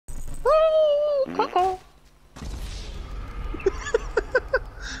Uh-oh.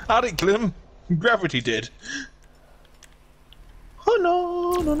 How'd it kill him? Gravity did. Oh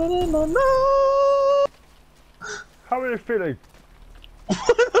no, no, no, no, no, no. How are you feeling? Where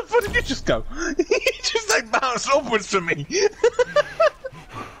the fuck did you just go? You just like bounced upwards to me.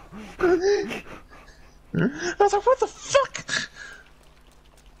 I was like, what the fuck?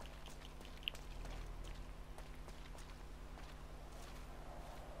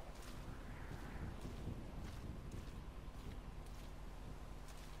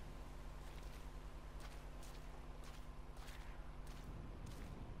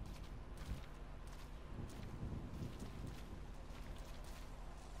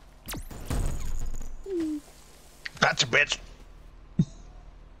 Gotcha, bitch.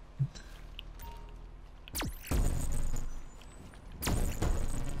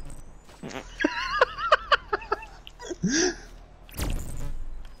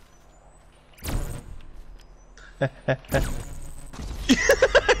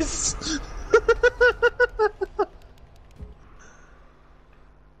 Yes!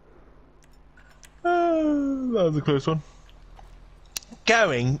 That was a close one.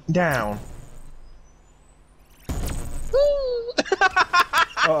 Going down.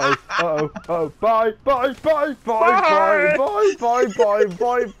 Bye, bye, bye, bye, bye, bye, bye,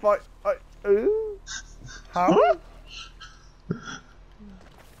 bye, bye, bye. How?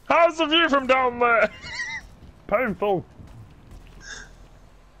 How's the view from down there? Painful.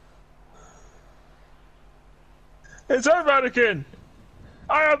 It's over, Anakin.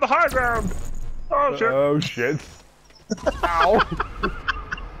 I have the high ground. Oh shit. Oh shit. Ow.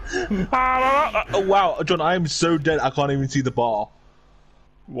 Oh wow, John, I am so dead I can't even see the bar.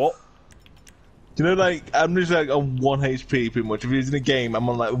 What? You know, like, I'm just like on 1 HP pretty much. If it was in a game, I'm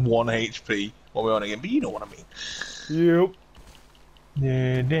on like 1 HP when we're on a game, but you know what I mean. Yep.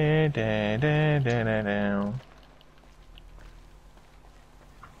 Da, da, da, da, da, da, da.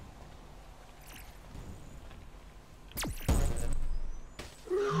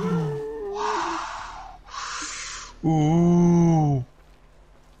 Ooh.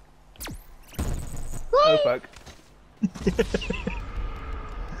 Oh fuck.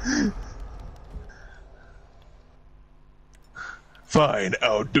 Fine,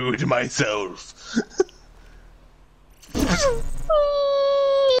 I'll do it myself.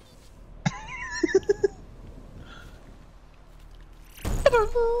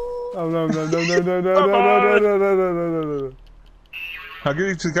 Oh no no no no no no no no no no no no no. I'll give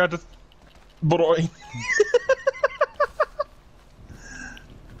you to the guy to boy.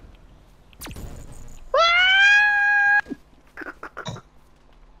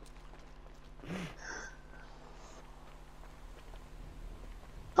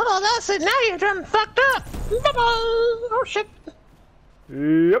 Oh, that's it. Now you're done fucked up. Bye-bye. Oh shit.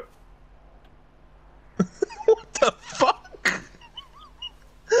 Yep. What the fuck?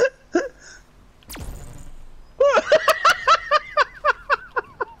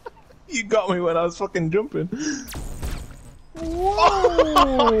 You got me when I was fucking jumping. Whoa.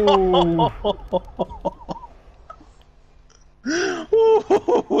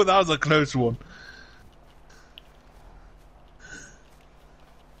 Ooh, that was a close one.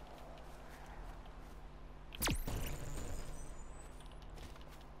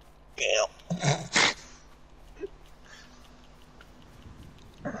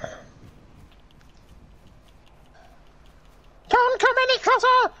 Don't come any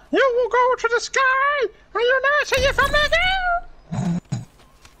closer. You will go to the sky. Will you never see you from again?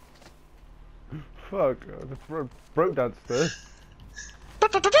 Fuck. I just broke downstairs.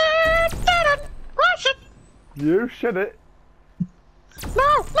 Oh shit. You shit it. No,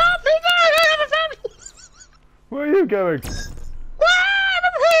 no, be there. Where are you going?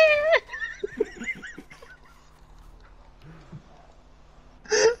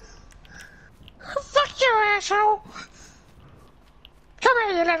 Fuck you, asshole! Come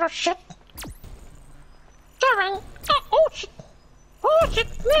here, you little shit! Come here! Oh shit! Oh shit!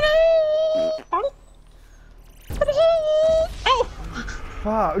 Oh!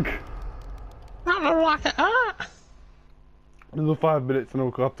 Fuck. I don't like it, Another 5 minutes and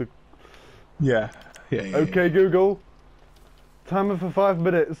I'll have to. Yeah. Okay, Google. Timer for 5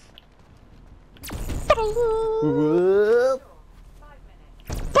 minutes.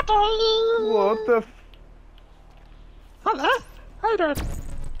 What the f... Hello? How you doing?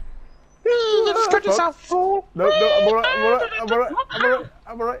 You just got yourself fool! No, no, I'm alright, I'm alright, I'm alright, I'm alright,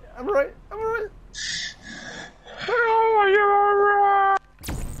 I'm alright, I'm alright, I'm alright. Oh, are you alright?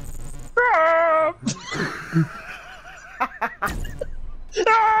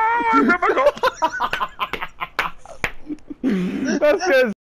 Oh, my God! That's good.